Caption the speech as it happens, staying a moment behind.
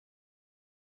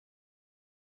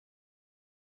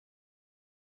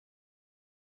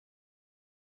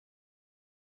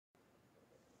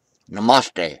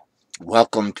Namaste.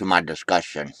 Welcome to my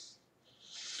discussion.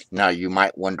 Now, you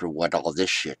might wonder what all this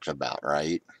shit's about,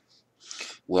 right?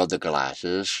 Well, the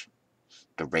glasses,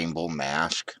 the rainbow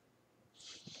mask.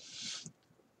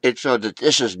 It's so that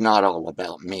this is not all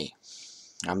about me.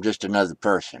 I'm just another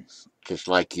person, just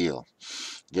like you,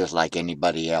 just like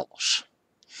anybody else.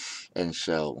 And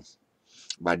so,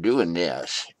 by doing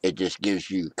this, it just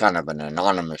gives you kind of an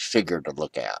anonymous figure to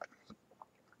look at.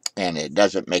 And it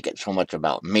doesn't make it so much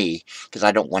about me, because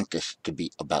I don't want this to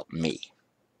be about me.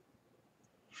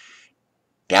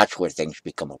 That's where things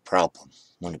become a problem,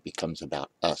 when it becomes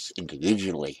about us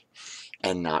individually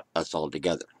and not us all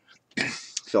together.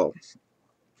 So,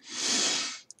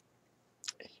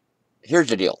 here's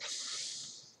the deal.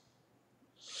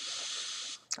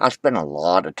 I spent a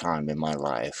lot of time in my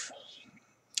life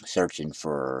searching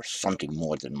for something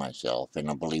more than myself, and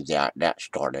I believe that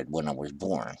started when I was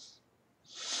born.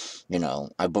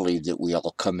 I believe that we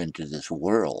all come into this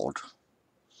world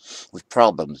with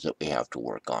problems that we have to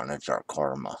work on. It's our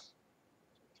karma.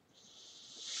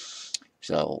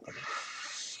 So,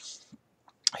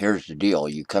 here's the deal.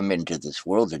 You come into this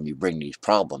world and you bring these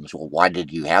problems. Well, why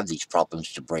did you have these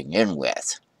problems to bring in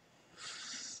with?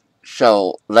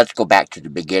 So, let's go back to the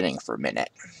beginning for a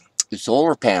minute. The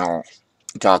solar panel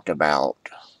talked about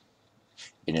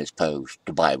in his post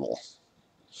the Bible.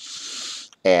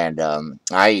 And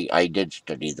I did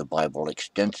study the Bible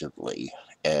extensively.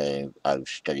 I've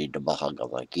studied the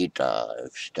Bhagavad Gita.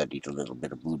 I've studied a little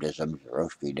bit of Buddhism,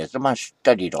 Zoroastrianism. I've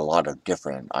studied a lot of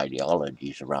different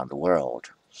ideologies around the world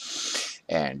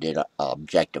and did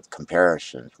objective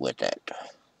comparisons with it.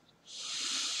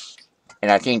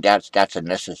 And I think that's a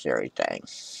necessary thing.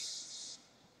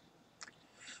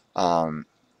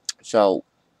 So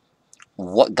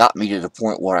what got me to the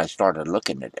point where I started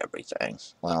looking at everything?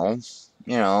 Well,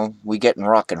 we get in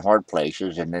rock and hard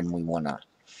places, and then we want to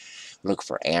look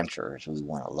for answers. We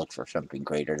want to look for something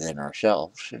greater than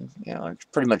ourselves. And, it's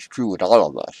pretty much true with all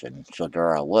of us. And so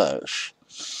there I was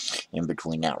in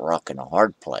between that rock and a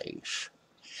hard place.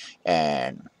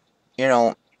 And,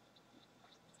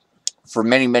 for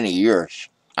many, many years,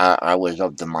 I was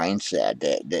of the mindset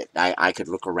that I could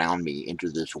look around me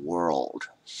into this world,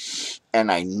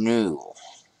 and I knew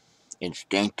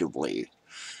instinctively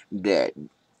that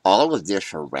all of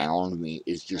this around me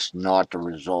is just not the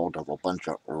result of a bunch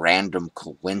of random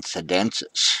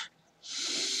coincidences.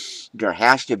 There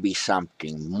has to be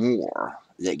something more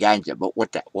that guides it. But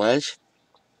what that was,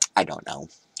 I don't know.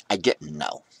 I didn't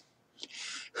know.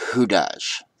 Who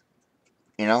does?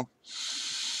 You know?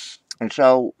 And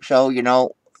so,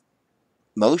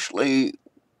 mostly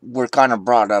we're kind of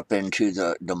brought up into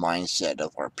the mindset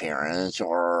of our parents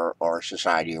or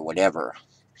society or whatever.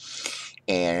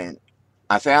 And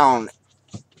I found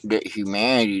that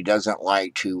humanity doesn't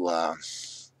like to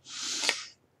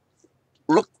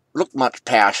look much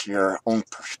past their own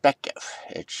perspective.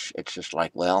 It's just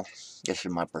like, well, this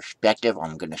is my perspective.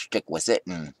 I'm going to stick with it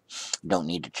and don't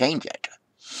need to change it.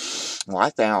 Well, I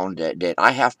found that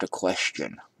I have to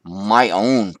question my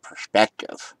own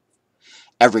perspective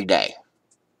every day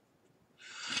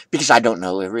because I don't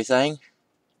know everything.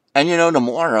 And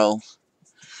tomorrow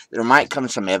there might come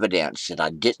some evidence that I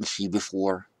didn't see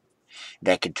before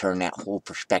that could turn that whole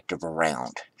perspective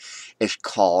around. It's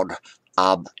called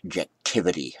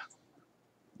objectivity.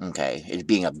 Okay, is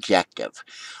being objective,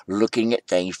 looking at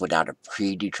things without a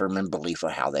predetermined belief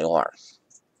of how they are.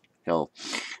 So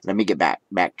let me get back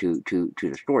to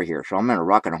the story here. So I'm in a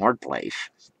rock and a hard place,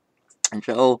 and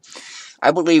so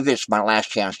I believe it's my last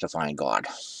chance to find God.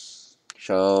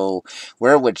 So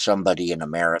where would somebody in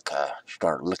America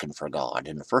start looking for God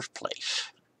in the first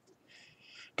place?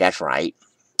 That's right.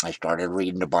 I started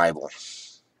reading the Bible.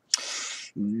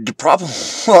 The problem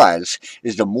is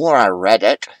the more I read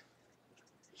it,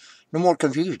 the more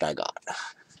confused I got.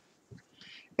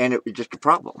 And it was just a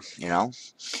problem.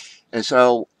 And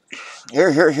so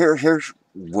here's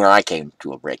where I came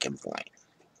to a breaking point.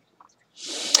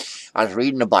 I was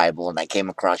reading the Bible and I came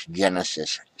across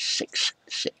Genesis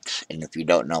 6:6. And if you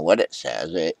don't know what it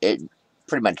says, it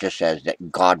pretty much just says that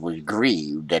God was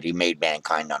grieved that he made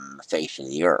mankind on the face of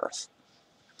the earth.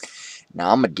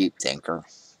 Now, I'm a deep thinker,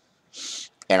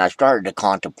 and I started to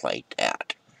contemplate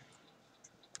that.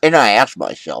 And I asked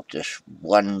myself this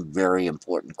one very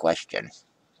important question.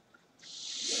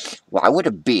 Why would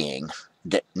a being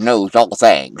that knows all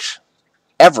things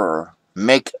ever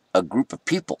make a group of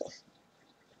people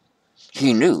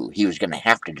he knew he was going to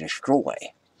have to destroy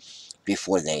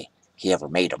before he ever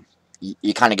made them?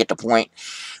 You kind of get the point.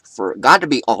 For God to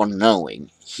be all-knowing,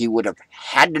 he would have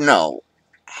had to know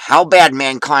how bad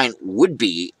mankind would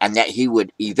be and that he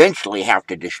would eventually have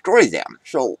to destroy them.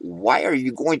 So why are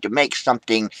you going to make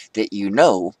something that you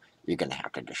know you're going to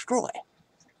have to destroy?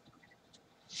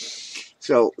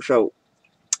 So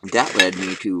that led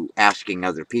me to asking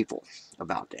other people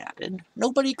about that, and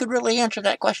nobody could really answer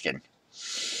that question.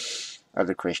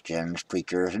 Other Christians,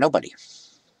 preachers, nobody.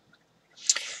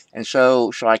 And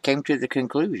so I came to the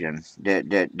conclusion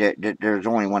that there's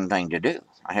only one thing to do.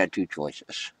 I had two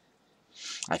choices.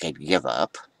 I could give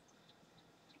up,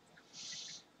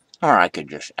 or I could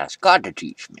just ask God to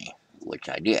teach me, which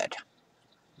I did.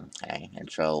 Okay, and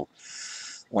so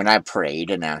when I prayed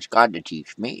and asked God to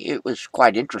teach me, it was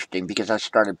quite interesting because I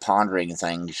started pondering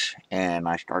things and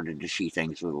I started to see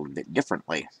things a little bit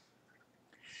differently.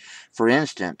 For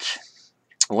instance,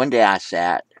 one day I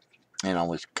sat and I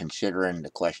was considering the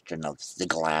question of the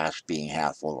glass being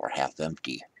half full or half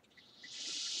empty.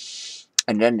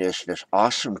 And then this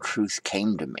awesome truth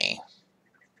came to me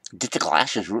that the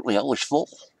glass is really always full.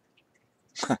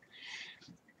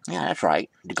 Yeah, that's right.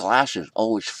 The glass is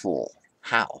always full.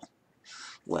 How?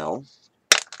 Well,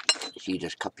 see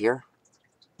this cup here?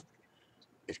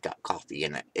 It's got coffee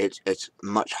in it. It's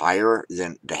much higher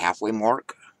than the halfway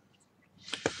mark.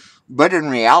 But in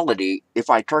reality, if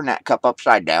I turn that cup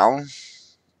upside down,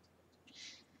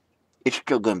 it's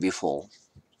still going to be full.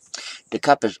 The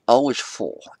cup is always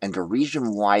full, and the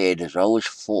reason why it is always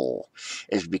full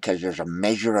is because there's a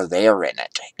measure of air in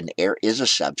it, and air is a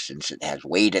substance. It has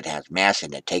weight, it has mass,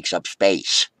 and it takes up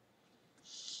space.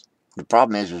 The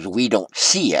problem is we don't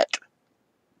see it,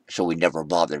 so we never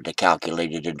bothered to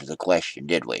calculate it into the question,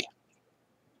 did we?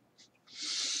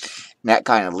 And that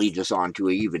kind of leads us on to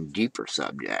an even deeper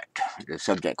subject, the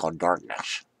subject called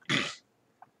darkness.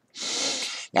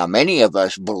 Now, many of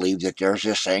us believe that there's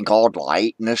this thing called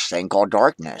light and this thing called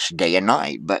darkness, day and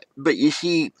night. But you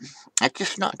see, that's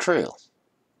just not true.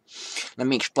 Let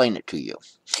me explain it to you.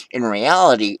 In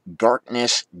reality,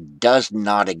 darkness does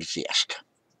not exist.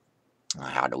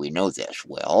 How do we know this?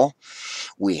 Well,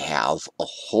 we have a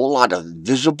whole lot of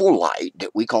visible light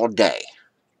that we call day.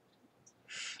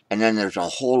 And then there's a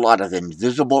whole lot of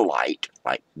invisible light,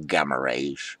 like gamma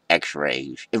rays,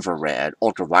 X-rays, infrared,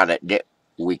 ultraviolet, that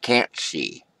we can't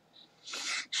see.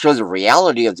 So the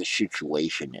reality of the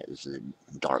situation is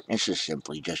that darkness is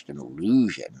simply just an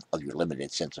illusion of your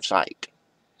limited sense of sight.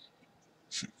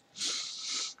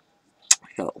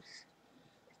 So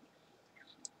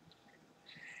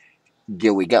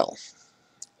there we go.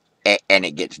 And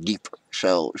it gets deeper.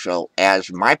 So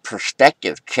as my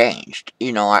perspective changed,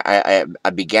 I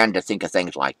began to think of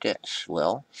things like this.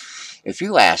 Well, if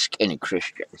you ask any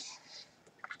Christian,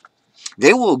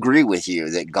 they will agree with you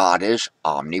that God is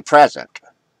omnipresent.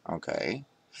 Okay?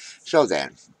 So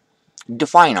then,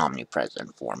 define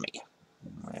omnipresent for me.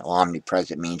 Well,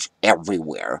 omnipresent means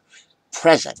everywhere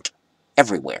present.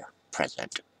 Everywhere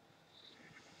present.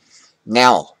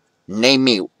 Now, name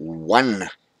me one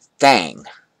thing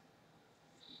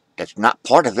that's not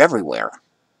part of everywhere,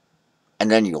 and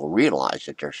then you'll realize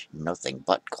that there's nothing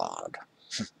but God.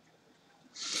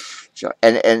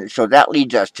 So that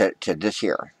leads us to this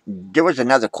here. There was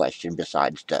another question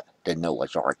besides the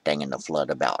Noah's Ark thing and the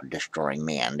flood about destroying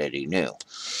man that he knew.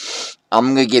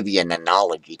 I'm going to give you an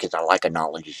analogy because I like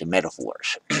analogies and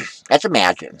metaphors. Let's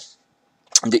imagine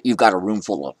that you've got a room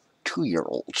full of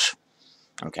 2-year-olds,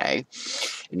 okay?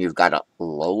 And you've got a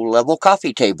low-level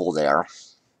coffee table there,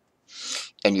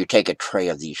 and you take a tray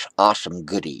of these awesome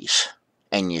goodies,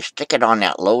 and you stick it on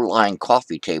that low-lying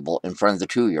coffee table in front of the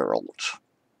 2-year-olds.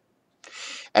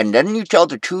 And then you tell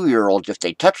the 2-year-olds if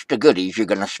they touch the goodies, you're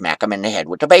going to smack them in the head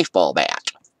with a baseball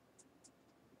bat.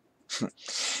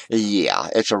 Yeah,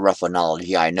 it's a rough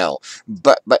analogy, I know.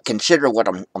 But consider what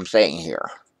I'm saying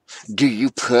here. Do you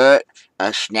put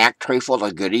a snack tray full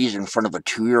of goodies in front of a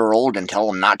 2-year-old and tell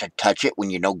them not to touch it when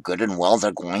you know good and well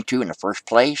they're going to in the first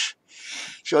place?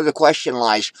 So the question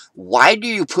lies, why do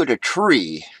you put a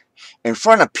tree in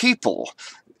front of people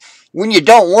when you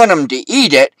don't want them to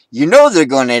eat it? You know they're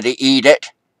going to eat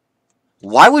it.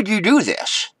 Why would you do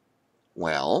this?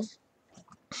 Well,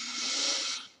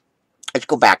 let's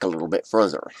go back a little bit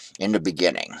further in the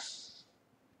beginning.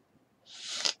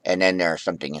 And then there's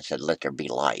something that said, let there be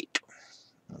light.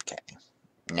 Okay.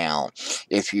 Now,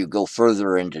 if you go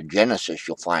further into Genesis,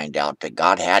 you'll find out that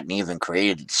God hadn't even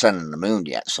created the sun and the moon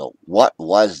yet. So what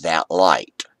was that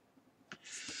light?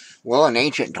 Well, in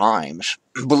ancient times,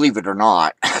 believe it or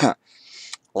not,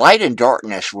 light and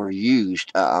darkness were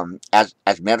used as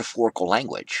metaphorical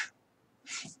language.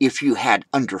 If you had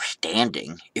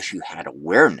understanding, if you had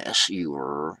awareness, you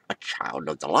were a child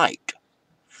of the light.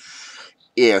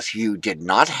 if you did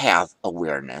not have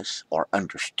awareness or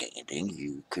understanding,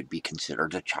 you could be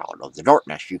considered a child of the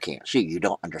darkness. You can't see, you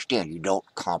don't understand, you don't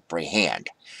comprehend.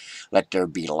 Let there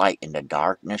be light in the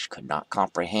darkness, could not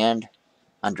comprehend,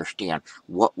 understand.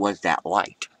 What was that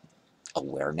light?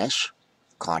 Awareness,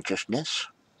 consciousness,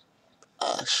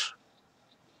 us.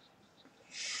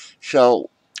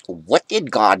 So, what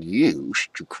did God use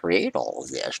to create all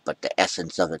of this but the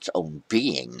essence of its own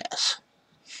beingness?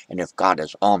 And if God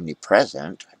is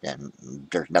omnipresent, then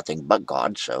there's nothing but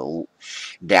God. So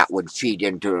that would feed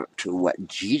into what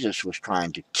Jesus was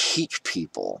trying to teach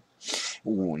people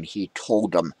when he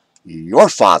told them, your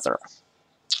Father,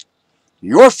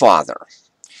 your Father.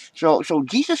 So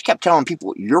Jesus kept telling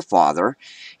people, your Father.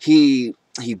 He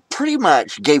pretty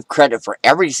much gave credit for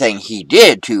everything he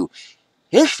did to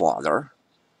his Father.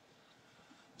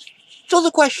 So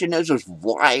the question is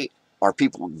why are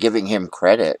people giving him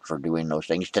credit for doing those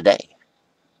things today?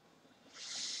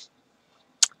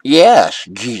 Yes,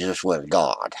 Jesus was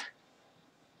God,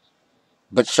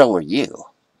 but so are you.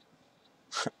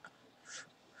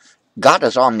 God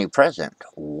is omnipresent.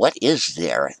 What is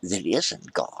there that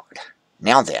isn't God?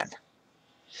 Now then,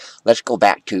 let's go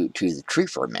back to the tree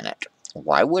for a minute.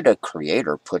 Why would a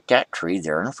creator put that tree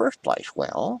there in the first place?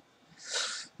 Well,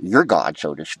 you're God,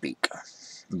 so to speak.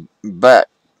 But,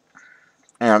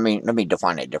 I mean, let me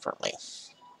define it differently.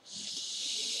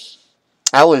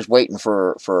 I was waiting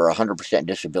for 100%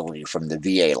 disability from the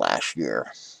VA last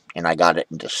year, and I got it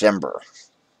in December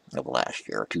of last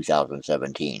year,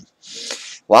 2017.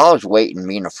 While I was waiting,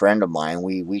 me and a friend of mine,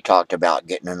 we talked about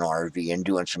getting an RV and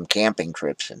doing some camping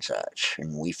trips and such.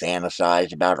 And we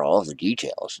fantasized about all of the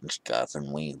details and stuff.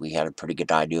 And we had a pretty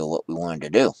good idea of what we wanted to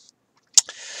do.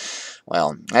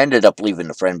 Well, I ended up leaving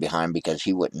the friend behind because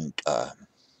he wouldn't,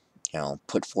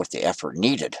 put forth the effort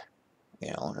needed,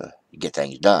 to get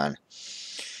things done.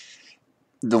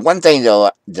 The one thing, though,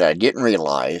 that I didn't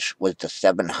realize was the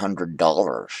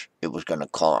 $700 it was going to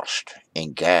cost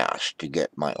in gas to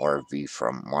get my RV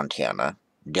from Montana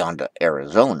down to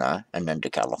Arizona and then to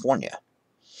California.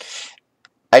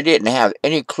 I didn't have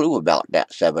any clue about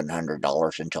that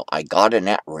 $700 until I got in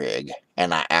that rig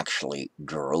and I actually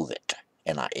drove it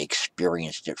and I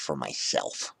experienced it for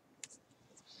myself.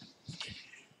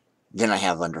 Then I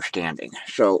have understanding.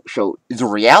 So the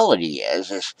reality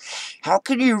is how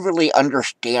can you really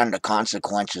understand the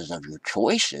consequences of your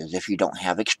choices if you don't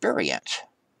have experience?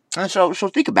 And so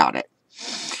think about it.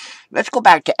 Let's go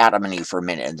back to Adam and Eve for a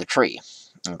minute in the tree.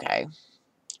 Okay.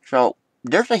 So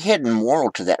there's a hidden moral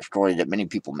to that story that many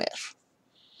people miss.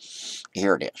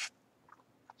 Here it is.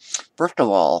 First of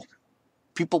all,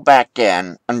 people back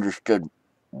then understood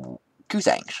two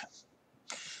things.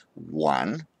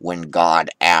 One, when God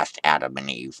asked Adam and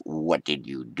Eve, what did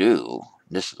you do?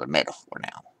 This is a metaphor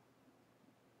now.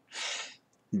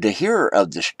 The hearer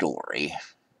of the story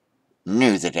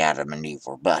knew that Adam and Eve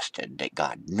were busted, that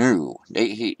God knew.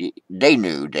 They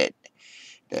knew that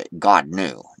God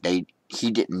knew.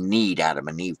 He didn't need Adam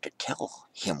and Eve to tell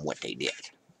him what they did.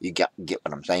 You get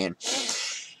what I'm saying?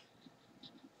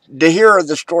 The hero of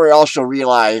the story also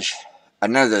realized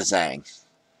another thing.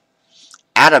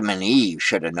 Adam and Eve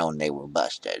should have known they were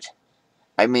busted.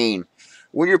 I mean,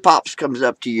 when your pops comes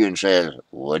up to you and says,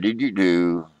 what did you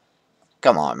do?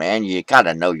 Come on, man, you kind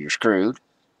of know you're screwed.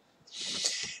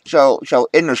 So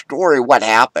in the story, what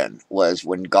happened was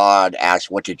when God asked,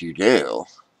 what did you do?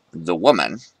 The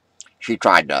woman, she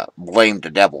tried to blame the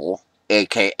devil,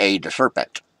 a.k.a. the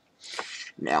serpent.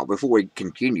 Now, before we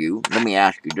continue, let me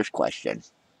ask you this question.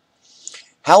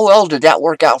 How well did that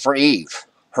work out for Eve?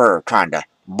 Her trying to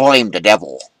blame the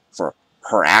devil for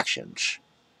her actions.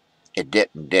 It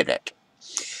didn't, did it?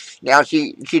 Now,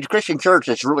 see, the Christian church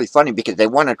is really funny because they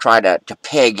want to try to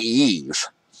peg Eve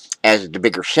as the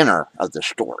bigger sinner of the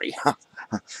story.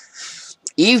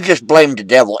 Eve just blamed the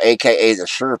devil, a.k.a. the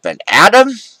serpent. Adam,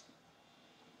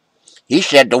 he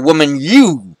said, the woman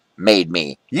you made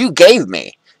me, you gave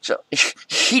me. So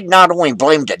she not only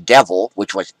blamed the devil,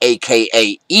 which was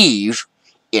a.k.a. Eve,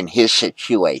 in his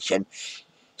situation,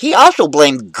 he also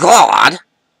blamed God,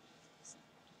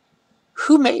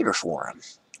 who made her for him.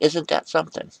 Isn't that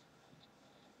something?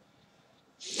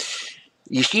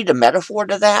 You see the metaphor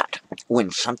to that?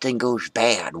 When something goes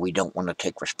bad, we don't want to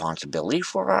take responsibility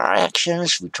for our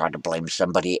actions. We try to blame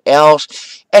somebody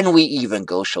else. And we even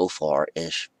go so far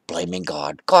as blaming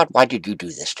God. God, why did you do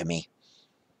this to me?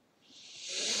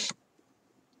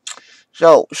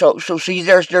 So see,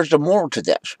 there's a moral to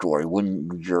that story.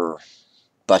 When you're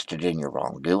busted in your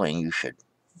wrongdoing, you should,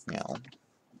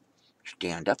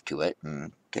 stand up to it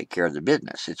and take care of the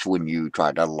business. It's when you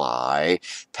try to lie,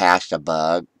 pass the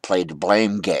buck, play the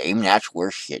blame game, that's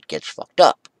where shit gets fucked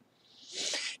up.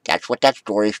 That's what that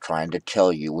story is trying to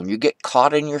tell you. When you get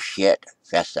caught in your shit,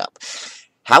 fess up.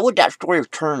 How would that story have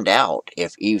turned out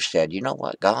if Eve said, you know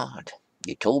what, God,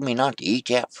 you told me not to eat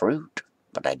that fruit,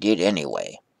 but I did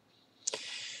anyway.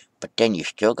 But then you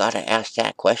still got to ask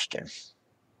that question.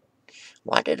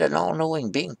 Why did an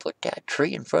all-knowing being put that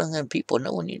tree in front of them people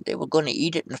knowing they were going to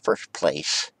eat it in the first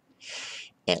place?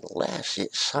 Unless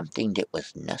it's something that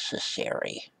was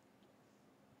necessary.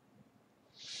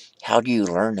 How do you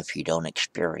learn if you don't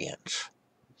experience?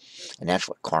 And that's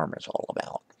what karma is all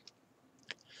about.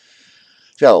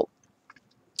 So,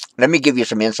 let me give you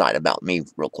some insight about me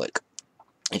real quick.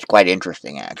 It's quite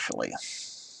interesting, actually.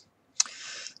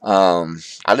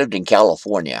 I lived in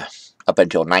California up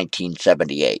until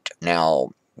 1978.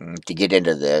 Now, to get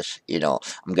into this, I'm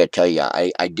going to tell you,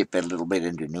 I dip a little bit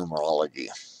into numerology.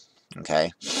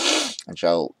 Okay? And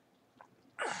so,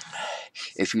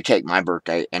 if you take my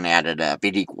birthday and add it up,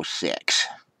 it equals 6.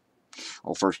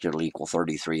 Well, first it'll equal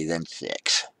 33, then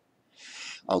 6.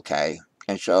 Okay?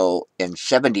 And so, in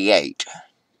 78,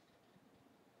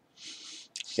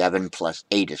 7 plus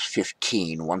 8 is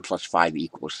 15. 1 plus 5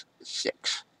 equals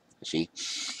 6. See?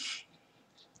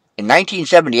 In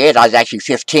 1978, I was actually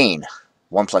 15.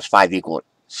 1 plus 5 equaled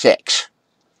 6.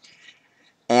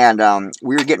 And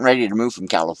we were getting ready to move from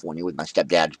California with my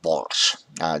stepdad's boss.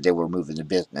 They were moving the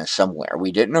business somewhere.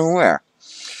 We didn't know where.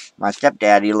 My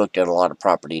stepdad, he looked at a lot of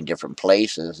property in different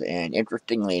places. And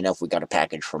interestingly enough, we got a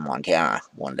package from Montana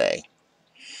one day.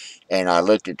 And I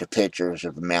looked at the pictures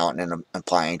of the mountain and a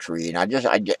pine tree, and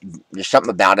there's something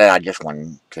about it. I just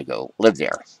wanted to go live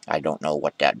there. I don't know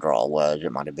what that draw was.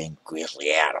 It might have been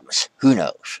Grizzly Adams. Who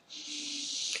knows?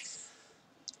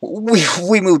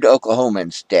 We moved to Oklahoma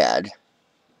instead.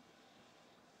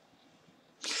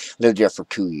 Lived there for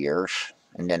 2 years,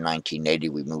 and then 1980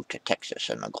 we moved to Texas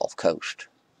and the Gulf Coast.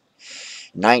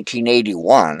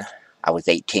 1981, I was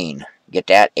 18. Get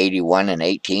that? 81 and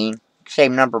 18,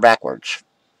 same number backwards.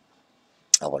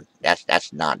 Oh,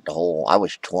 that's not the whole. I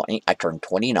was 20. I turned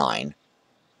 29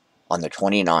 on the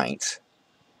 29th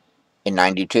in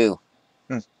 92.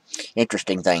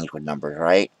 Interesting things with numbers,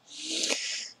 right?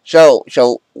 So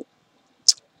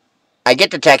I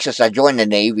get to Texas. I joined the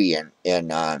Navy in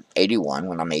 81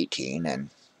 when I'm 18,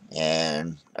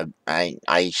 and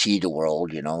I see the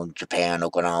world. Japan,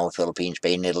 Okinawa, Philippines,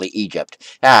 Spain, Italy,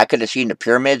 Egypt. Yeah, I could have seen the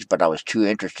pyramids, but I was too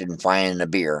interested in finding the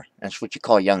beer. That's what you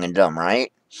call young and dumb,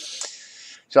 right?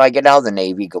 So I get out of the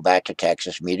Navy, go back to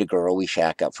Texas, meet a girl. We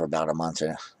shack up for about a month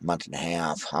and a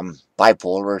half. I'm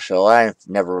bipolar, so I've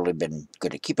never really been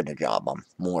good at keeping a job. I'm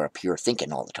more up here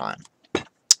thinking all the time.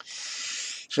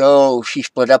 So she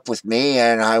split up with me,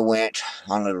 and I went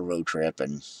on a little road trip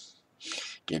and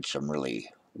did some really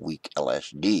weak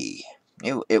LSD.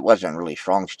 It wasn't really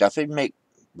strong stuff. It'd make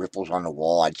ripples on the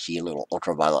wall. I'd see a little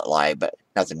ultraviolet light, but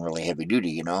nothing really heavy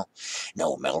duty,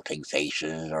 No melting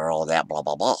faces or all that, blah,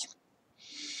 blah, blah.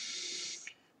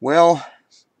 Well,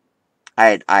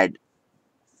 I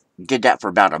did that for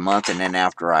about a month, and then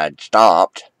after I'd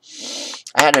stopped,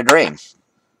 I had a dream.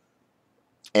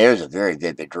 It was a very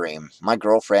vivid dream. My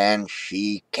girlfriend,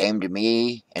 she came to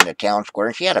me in the town square,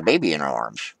 and she had a baby in her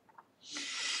arms.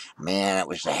 Man, it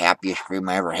was the happiest dream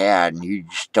I ever had, and you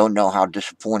just don't know how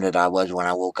disappointed I was when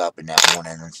I woke up in that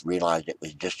morning and realized it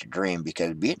was just a dream,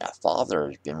 because being a father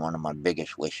has been one of my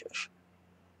biggest wishes.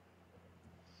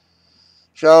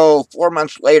 So 4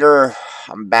 months later,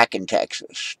 I'm back in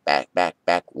Texas,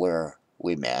 back where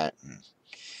we met. And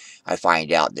I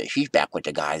find out that she's back with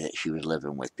the guy that she was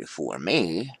living with before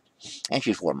me, and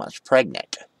she's 4 months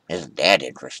pregnant. Isn't that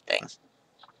interesting?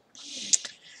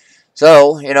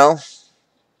 So,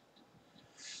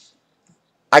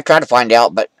 I try to find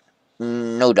out, but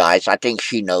no dice. I think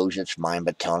she knows it's mine,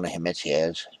 but telling him it's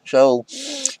his. So,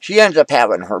 she ends up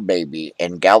having her baby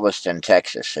in Galveston,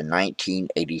 Texas in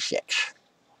 1986.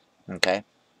 Okay?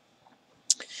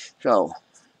 So,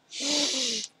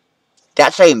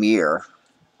 that same year,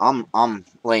 I'm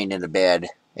laying in the bed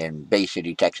in Bay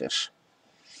City, Texas,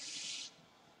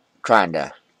 trying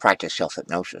to practice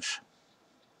self-hypnosis.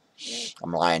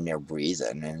 I'm lying there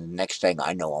breathing, and the next thing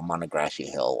I know, I'm on a grassy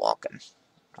hill walking.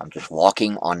 I'm just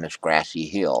walking on this grassy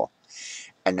hill,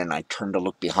 and then I turn to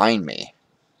look behind me,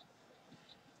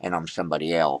 and I'm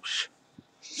somebody else.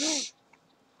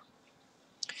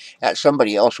 That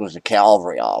somebody else was a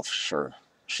cavalry officer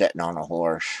sitting on a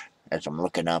horse. As I'm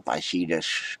looking up, I see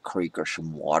this creek or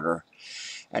some water,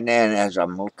 and then as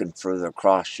I'm looking further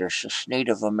across, there's this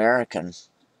Native American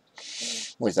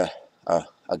with a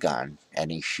gun,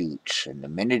 and he shoots. And the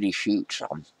minute he shoots,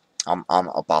 I'm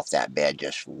up off that bed,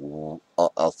 just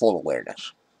a full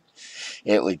awareness.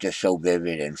 It was just so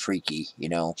vivid and freaky, you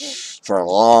know. For a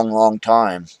long, long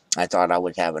time, I thought I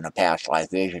was having a past life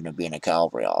vision of being a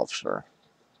cavalry officer.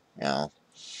 You know,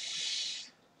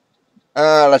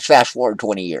 let's fast forward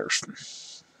 20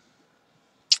 years.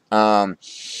 Um,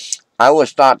 I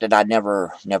always thought that I'd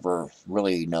never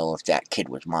really know if that kid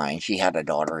was mine. She had a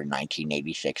daughter in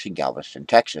 1986 in Galveston,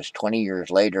 Texas. 20 years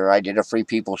later, I did a free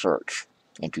people search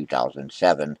in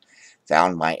 2007.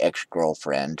 Found my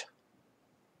ex-girlfriend,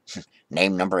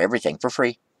 name, number, everything for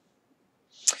free.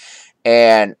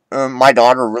 And my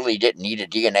daughter really didn't need a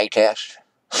DNA test.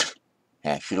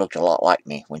 Yeah, she looked a lot like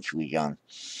me when she was young.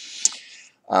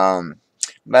 Um,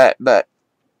 but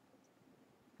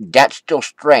that's still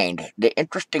strained. The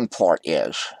interesting part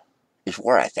is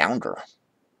where I found her.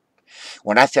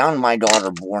 When I found my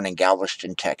daughter born in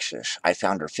Galveston, Texas, I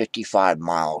found her 55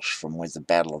 miles from where the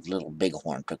Battle of Little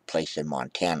Bighorn took place in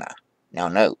Montana. Now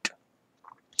note,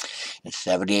 in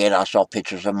 78 I saw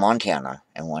pictures of Montana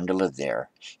and wanted to live there.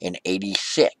 In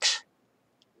 86,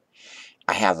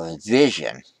 I have a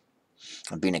vision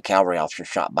of being a cavalry officer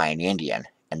shot by an Indian,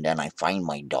 and then I find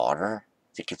my daughter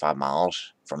 55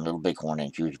 miles from Little Bighorn,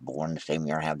 and she was born the same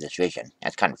year I have this vision.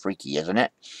 That's kind of freaky, isn't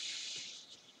it?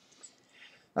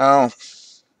 Oh,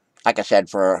 like I said,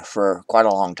 for quite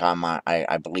a long time,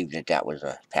 I believed that that was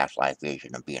a past life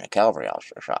vision of being a cavalry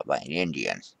officer shot by an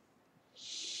Indian.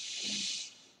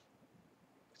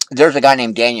 There's a guy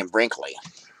named Daniel Brinkley.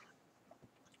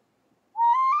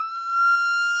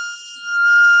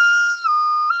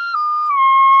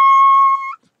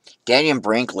 Daniel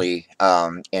Brinkley,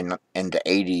 in the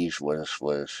 80s,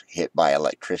 was hit by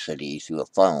electricity through a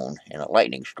phone in a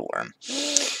lightning storm.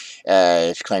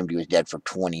 It's claimed he was dead for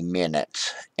 20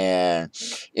 minutes. And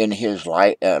in his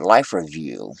life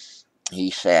review, he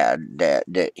said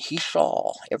that he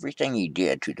saw everything he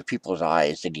did to the people's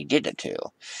eyes that he did it to.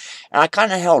 And I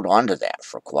kind of held on to that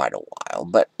for quite a while,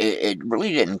 but it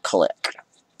really didn't click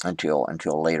until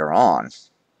later on.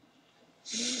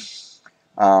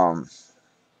 Um,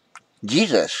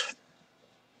 Jesus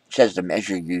says the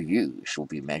measure you use will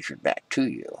be measured back to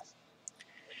you.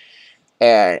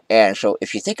 And so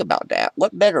if you think about that,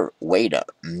 what better way to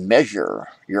measure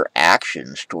your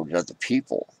actions towards other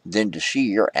people than to see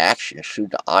your actions through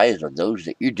the eyes of those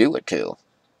that you do it to?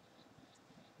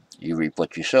 You reap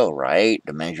what you sow, right?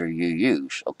 The measure you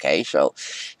use. Okay, so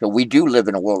we do live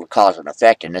in a world of cause and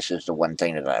effect, and this is the one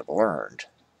thing that I've learned: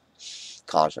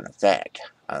 cause and effect.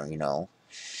 You know,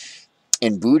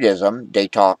 in Buddhism, they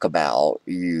talk about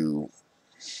the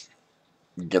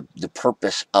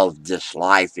purpose of this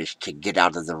life is to get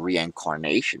out of the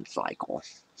reincarnation cycle.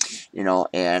 You know,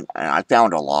 and I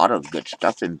found a lot of good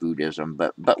stuff in Buddhism,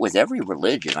 but with every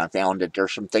religion, I found that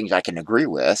there's some things I can agree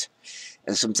with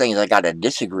and some things I got to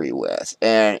disagree with.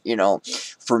 And, you know,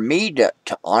 for me to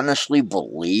honestly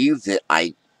believe that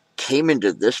I came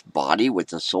into this body with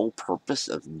the sole purpose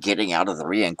of getting out of the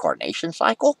reincarnation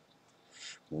cycle,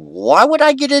 why would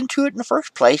I get into it in the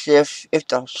first place if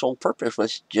the sole purpose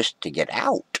was just to get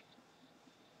out?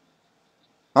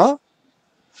 Huh?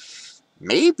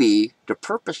 Maybe the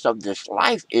purpose of this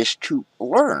life is to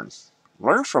learn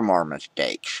from our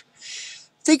mistakes.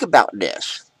 Think about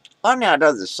this. On that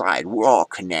other side, we're all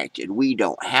connected. We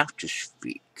don't have to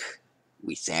speak.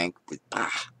 We think with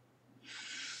bah.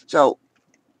 So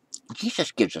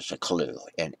Jesus gives us a clue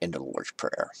in the Lord's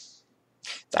Prayer.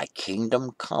 Thy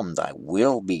kingdom come, thy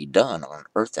will be done on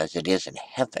earth as it is in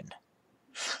heaven.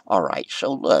 All right,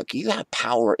 so look, you have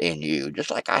power in you, just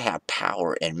like I have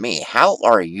power in me. How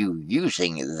are you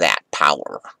using that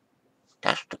power?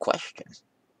 That's the question.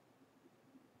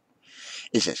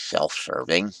 Is it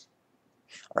self-serving?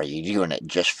 Are you doing it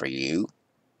just for you?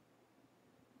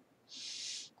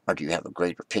 Or do you have a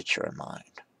greater picture in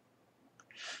mind?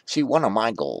 See, one of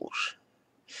my goals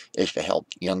is to help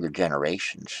younger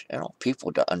generations, you know,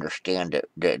 people to understand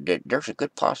that there's a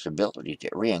good possibility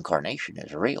that reincarnation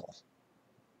is real.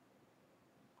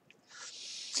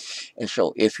 And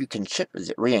so if you consider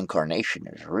that reincarnation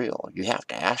is real, you have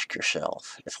to ask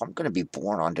yourself, if I'm going to be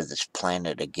born onto this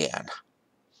planet again,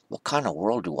 what kind of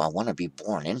world do I want to be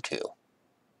born into?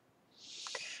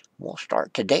 We'll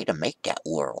start today to make that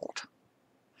world.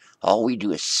 All we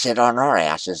do is sit on our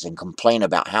asses and complain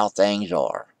about how things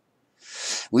are.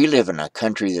 We live in a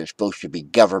country that's supposed to be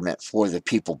government for the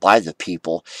people, by the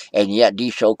people, and yet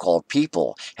these so-called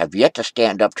people have yet to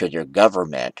stand up to their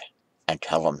government and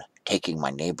tell them taking my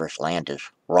neighbor's land is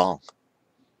wrong.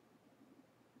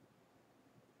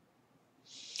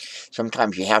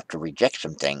 Sometimes you have to reject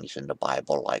some things in the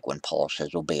Bible, like when Paul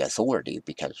says obey authority,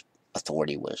 because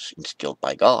authority was instilled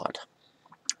by God.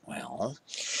 Well,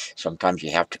 sometimes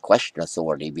you have to question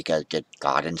authority, because did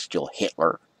God instill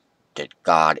Hitler? Did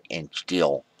God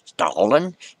instill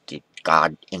Stalin? Did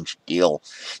God instill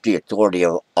the authority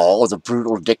of all the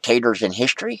brutal dictators in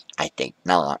history? I think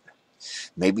not.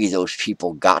 Maybe those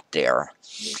people got there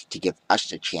to give us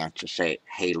the chance to say,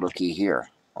 hey, looky here.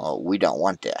 Oh, we don't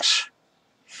want this.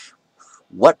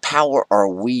 What power are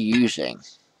we using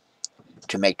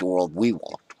to make the world we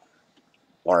want,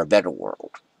 or a better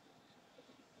world?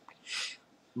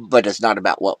 But it's not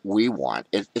about what we want.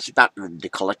 It's about the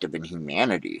collective in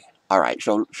humanity. All right,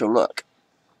 so look.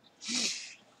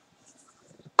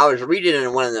 I was reading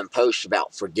in one of them posts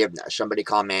about forgiveness. Somebody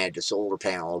commented to solar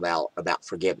panel about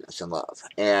forgiveness and love.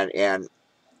 And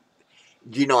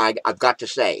I've got to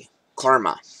say,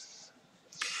 karma.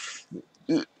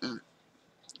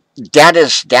 That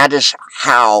is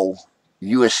how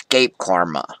you escape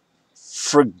karma.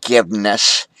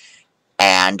 Forgiveness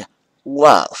and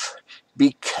love.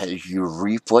 Because you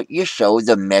reap what you sow,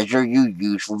 the measure you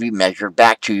use will be measured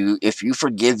back to you. If you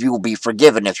forgive, you will be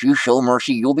forgiven. If you show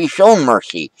mercy, you'll be shown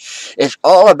mercy. It's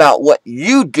all about what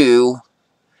you do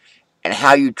and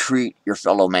how you treat your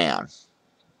fellow man.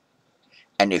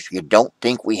 And if you don't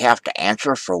think we have to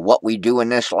answer for what we do in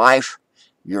this life,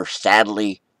 you're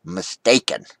sadly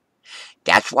mistaken.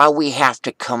 That's why we have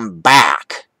to come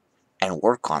back and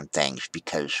work on things,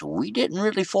 because we didn't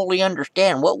really fully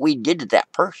understand what we did to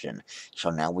that person. So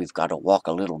now we've got to walk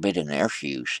a little bit in their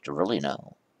shoes to really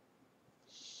know.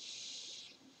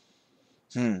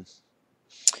 It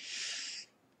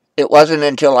wasn't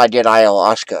until I did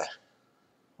ayahuasca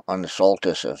on the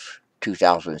solstice of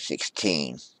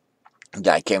 2016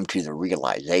 that I came to the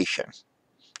realization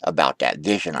about that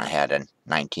vision I had in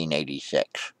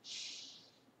 1986.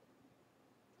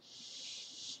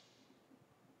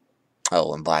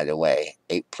 Oh, and by the way,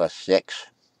 8 plus 6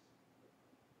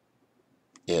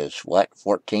 is what?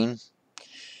 14?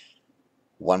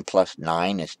 1 plus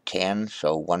 9 is 10,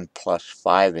 so 1 plus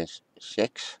 5 is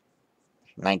 6.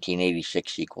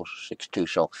 1986 equals 62.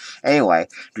 So anyway,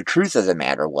 the truth of the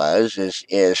matter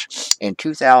is in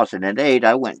 2008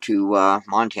 I went to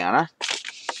Montana,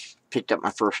 picked up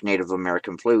my first Native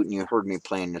American flute, and you heard me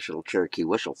playing this little Cherokee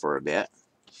whistle for a bit.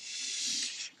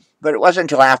 But it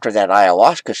wasn't until after that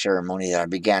ayahuasca ceremony that I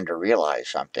began to realize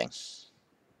something.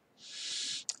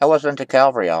 I wasn't a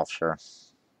cavalry officer.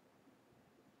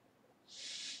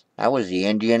 I was the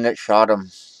Indian that shot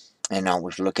him, and I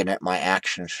was looking at my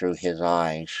actions through his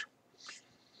eyes.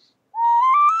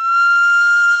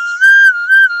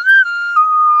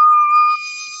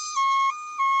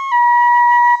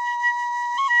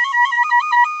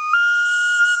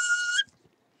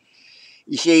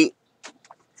 You see,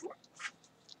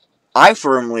 I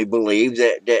firmly believe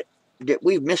that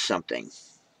we've missed something.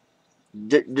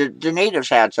 The natives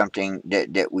had something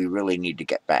that we really need to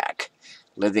get back.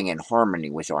 Living in harmony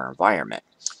with our environment.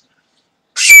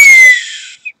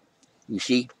 You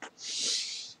see,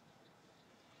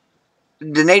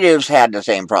 the natives had the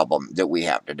same problem that we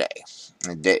have today.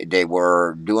 They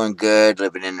were doing good,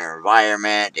 living in their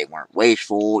environment. They weren't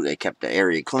wasteful. They kept the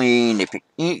area clean.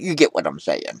 You get what I'm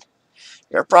saying.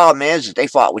 Their problem is that they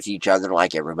fought with each other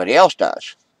like everybody else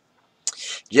does.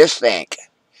 Just think,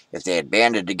 if they had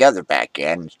banded together back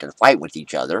then instead of fighting with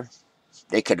each other,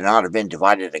 they could not have been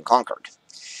divided and conquered.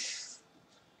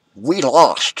 We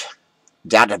lost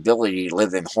that ability to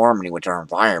live in harmony with our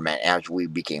environment as we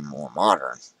became more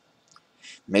modern.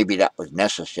 Maybe that was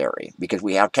necessary because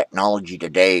we have technology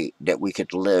today that we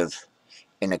could live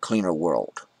in a cleaner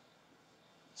world.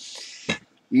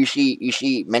 You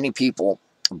see many people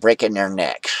breaking their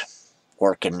necks,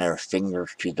 working their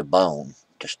fingers to the bone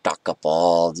to stock up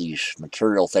all these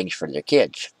material things for their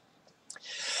kids.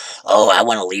 Oh, I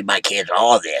want to leave my kids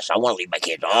all this. I want to leave my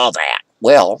kids all that.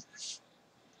 Well,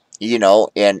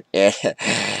 and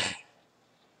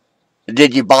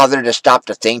did you bother to stop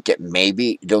to think that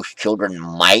maybe those children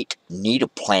might need a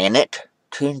planet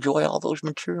to enjoy all those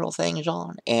material things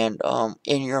on? And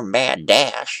in your mad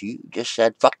dash, you just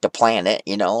said, fuck the planet,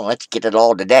 let's get it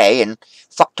all today and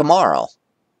fuck tomorrow.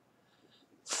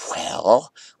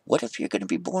 Well, what if you're going to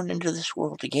be born into this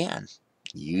world again?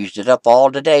 You used it up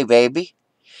all today, baby.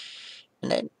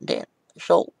 And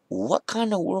so what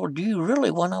kind of world do you really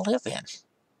want to live in?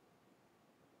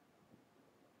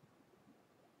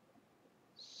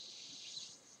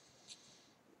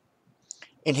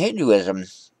 In Hinduism,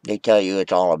 they tell you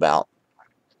it's all about,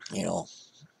 you know,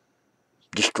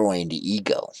 destroying the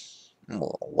ego.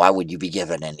 Well, why would you be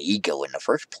given an ego in the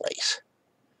first place?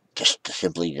 Just to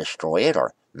simply destroy it,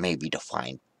 or maybe to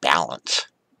find balance?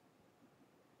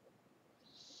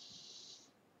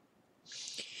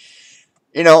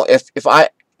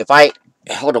 If if I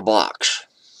held a box,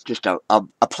 just a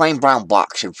plain brown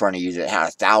box in front of you that had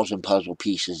 1,000 puzzle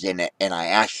pieces in it, and I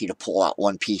asked you to pull out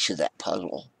one piece of that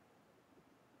puzzle,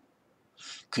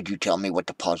 could you tell me what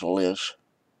the puzzle is?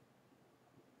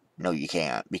 No, you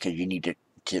can't, because you need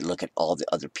to look at all the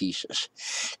other pieces.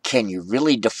 Can you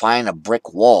really define a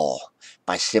brick wall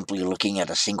by simply looking at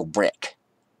a single brick?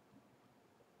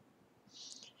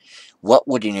 What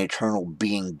would an eternal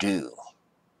being do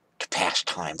to pass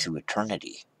time through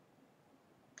eternity?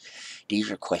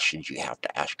 These are questions you have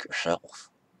to ask yourself.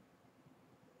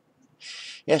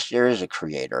 Yes, there is a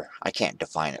creator. I can't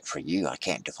define it for you. I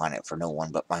can't define it for no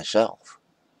one but myself.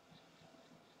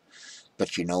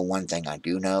 But you know one thing I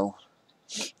do know?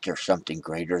 There's something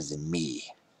greater than me.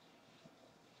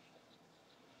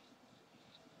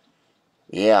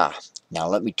 Yeah. Now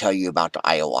let me tell you about the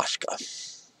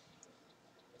ayahuasca,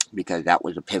 because that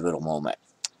was a pivotal moment.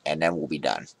 And then we'll be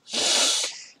done.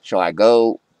 So I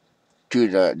go to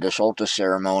the solstice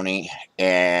ceremony,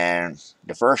 and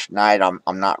the first night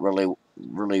I'm not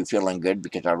really feeling good,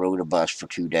 because I rode a bus for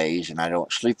 2 days and I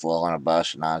don't sleep well on a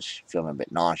bus, and I was feeling a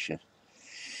bit nauseous.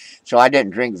 So I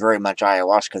didn't drink very much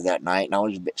ayahuasca that night, and I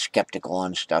was a bit skeptical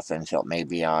on stuff and felt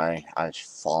maybe I was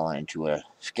falling into a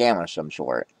scam of some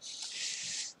sort.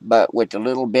 But with the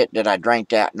little bit that I drank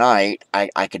that night,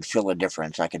 I could feel a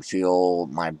difference. I could feel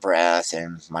my breath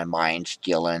and my mind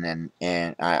stilling,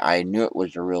 and I knew it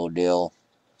was the real deal.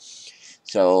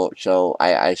 So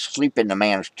I sleep in the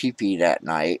man's teepee that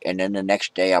night, and then the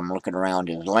next day I'm looking around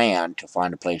his land to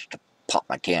find a place to pop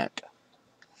my tent.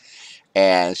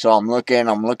 And so I'm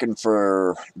looking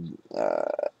for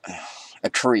a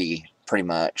tree, pretty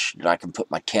much, that I can put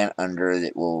my tent under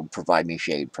that will provide me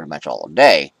shade pretty much all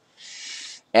day.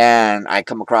 And I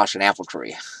come across an apple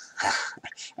tree.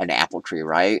 An apple tree,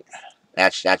 right?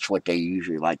 That's what they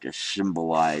usually like to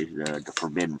symbolize the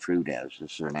forbidden fruit as.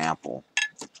 This is an apple.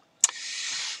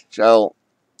 So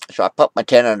I put my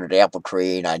tent under the apple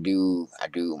tree, and I do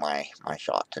my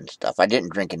shots and stuff. I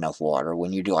didn't drink enough water.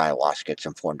 When you do ayahuasca, it's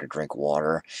important to drink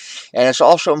water, and it's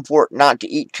also important not to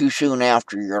eat too soon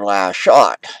after your last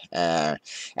shot.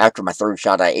 After my third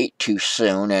shot, I ate too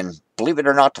soon, and believe it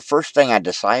or not, the first thing I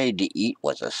decided to eat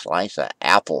was a slice of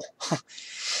apple.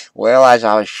 Well, as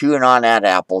I was chewing on that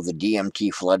apple, the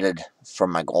DMT flooded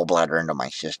from my gallbladder into my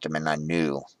system, and I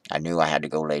knew I had to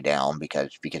go lay down,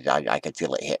 because I could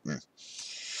feel it hitting.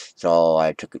 So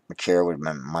I took my chair with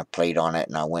my plate on it,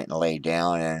 and I went and laid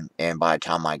down, and by the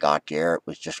time I got there, it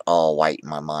was just all white in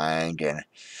my mind, and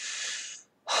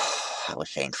I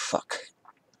was saying, fuck.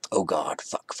 Oh God,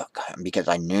 fuck, because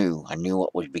I knew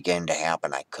what was beginning to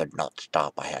happen. I could not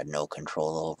stop. I had no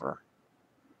control over.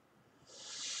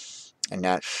 And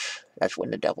that's when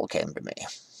the devil came to me.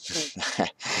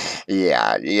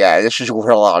 Yeah, this is where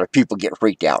a lot of people get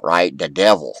freaked out, right? The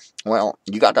devil. Well,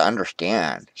 you got to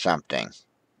understand something.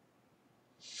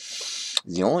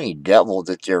 The only devil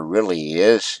that there really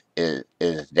is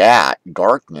that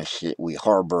darkness that we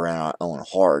harbor in our own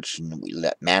hearts and we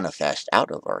let manifest out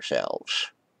of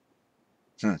ourselves.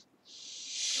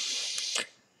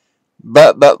 But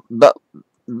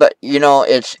you know,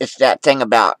 it's that thing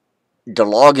about the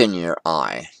log in your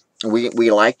eye.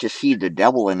 We like to see the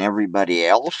devil in everybody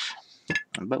else,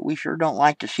 but we sure don't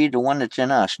like to see the one that's in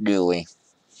us, do we?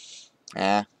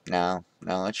 No.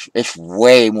 It's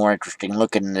way more interesting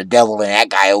looking at the devil in that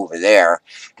guy over there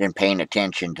than paying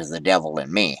attention to the devil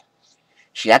in me.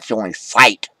 See, that's the only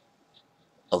fight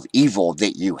of evil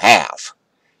that you have,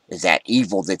 is that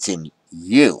evil that's in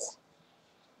you.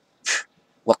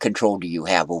 What control do you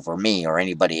have over me or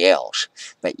anybody else?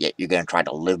 But yet you're going to try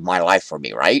to live my life for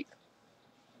me, right?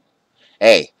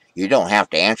 Hey, you don't have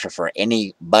to answer for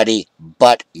anybody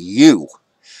but you.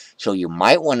 So you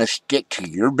might want to stick to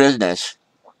your business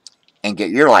and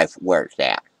get your life where it's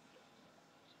at.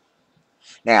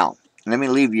 Now, let me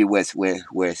leave you with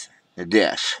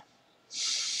this.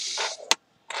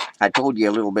 I told you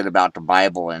a little bit about the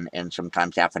Bible and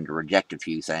sometimes having to reject a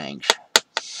few things.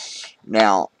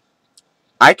 Now,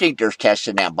 I think there's tests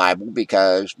in that Bible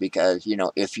because you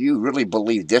know, if you really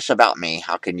believe this about me,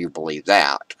 how can you believe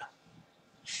that?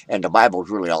 And the Bible is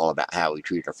really all about how we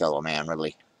treat our fellow man,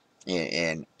 really.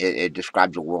 And it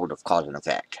describes a world of cause and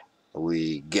effect.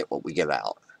 We get what we give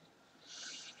out.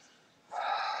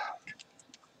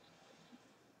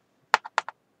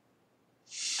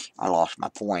 I lost my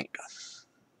point.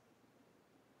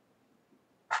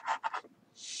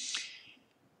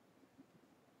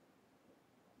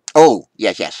 Oh,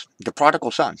 yes. The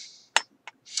prodigal son.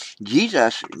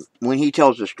 Jesus, when he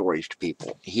tells the stories to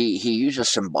people, he uses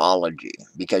symbology,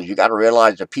 because you got to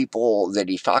realize the people that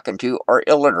he's talking to are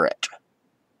illiterate.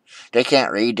 They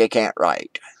can't read, they can't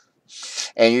write.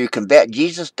 And you can bet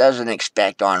Jesus doesn't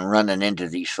expect on running into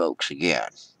these folks again.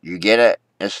 You get it?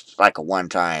 It's like a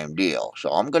one-time deal.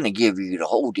 So I'm going to give you the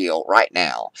whole deal right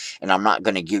now. And I'm not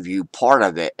going to give you part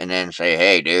of it and then say,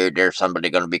 hey, dude, there's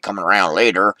somebody going to be coming around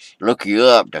later, look you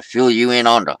up to fill you in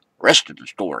on the rest of the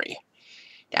story.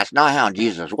 That's not how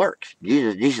Jesus works.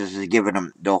 Jesus is giving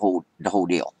them the whole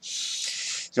deal.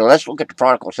 So let's look at the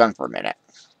prodigal son for a minute.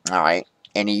 All right.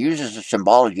 And he uses the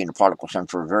symbology in the prodigal son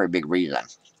for a very big reason.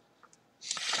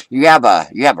 You have a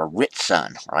rich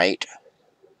son, right?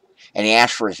 And he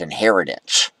asks for his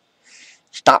inheritance.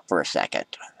 Stop for a second.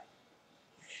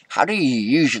 How do you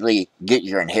usually get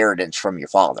your inheritance from your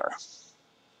father?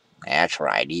 That's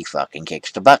right, he fucking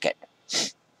kicks the bucket.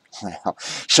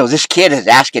 So this kid is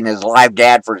asking his live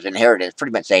dad for his inheritance,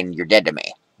 pretty much saying, you're dead to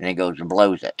me. And he goes and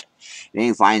blows it. Then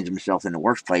he finds himself in the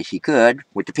worst place he could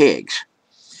with the pigs.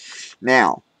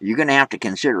 Now, you're going to have to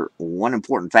consider one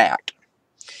important fact.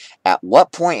 At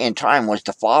what point in time was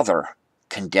the father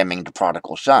condemning the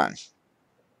prodigal son?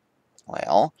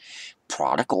 Well,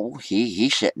 prodigal,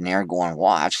 he's sitting there going,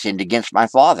 well, I've sinned against my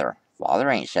father. Father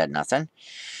ain't said nothing.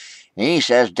 And he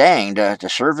says, dang, the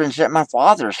servants at my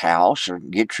father's house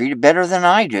get treated better than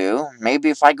I do. Maybe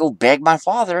if I go beg my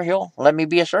father, he'll let me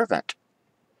be a servant.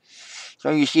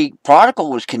 So you see,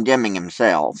 prodigal was condemning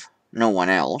himself, no one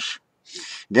else.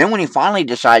 Then when he finally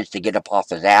decides to get up off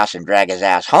his ass and drag his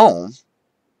ass home,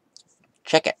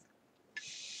 check it.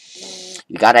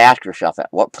 You got to ask yourself, at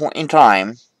what point in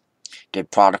time did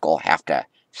prodigal have to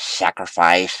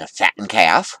sacrifice a fattened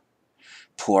calf,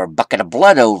 pour a bucket of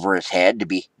blood over his head to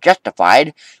be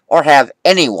justified, or have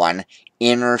anyone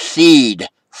intercede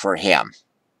for him?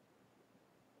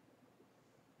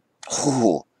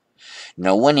 Ooh,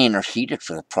 no one interceded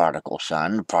for the prodigal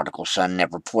son. The prodigal son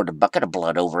never poured a bucket of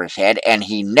blood over his head, and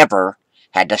he never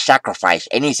had to sacrifice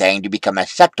anything to become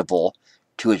acceptable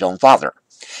to his own father.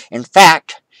 In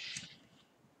fact,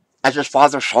 as his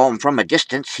father saw him from a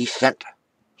distance, he sent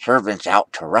servants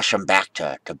out to rush him back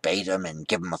to bathe him and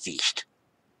give him a feast.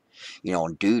 You know,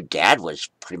 dad was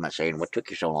pretty much saying, what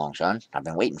took you so long, son? I've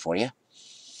been waiting for you.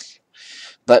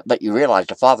 But you realize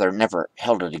the father never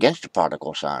held it against the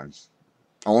prodigal son.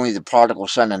 Only the prodigal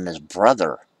son and his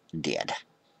brother did.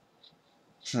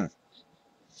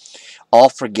 All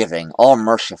forgiving, all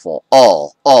merciful,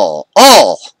 all.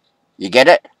 You get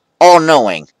it? All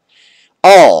knowing,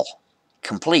 all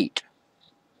complete.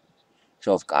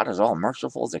 So if God is all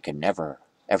merciful, there can never,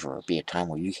 ever be a time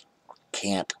where you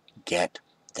can't get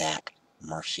that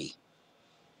mercy.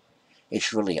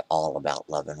 It's really all about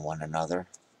loving one another.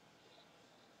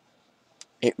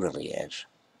 It really is.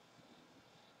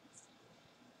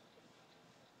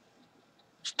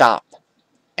 Stop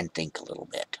and think a little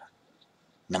bit.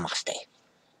 Namaste.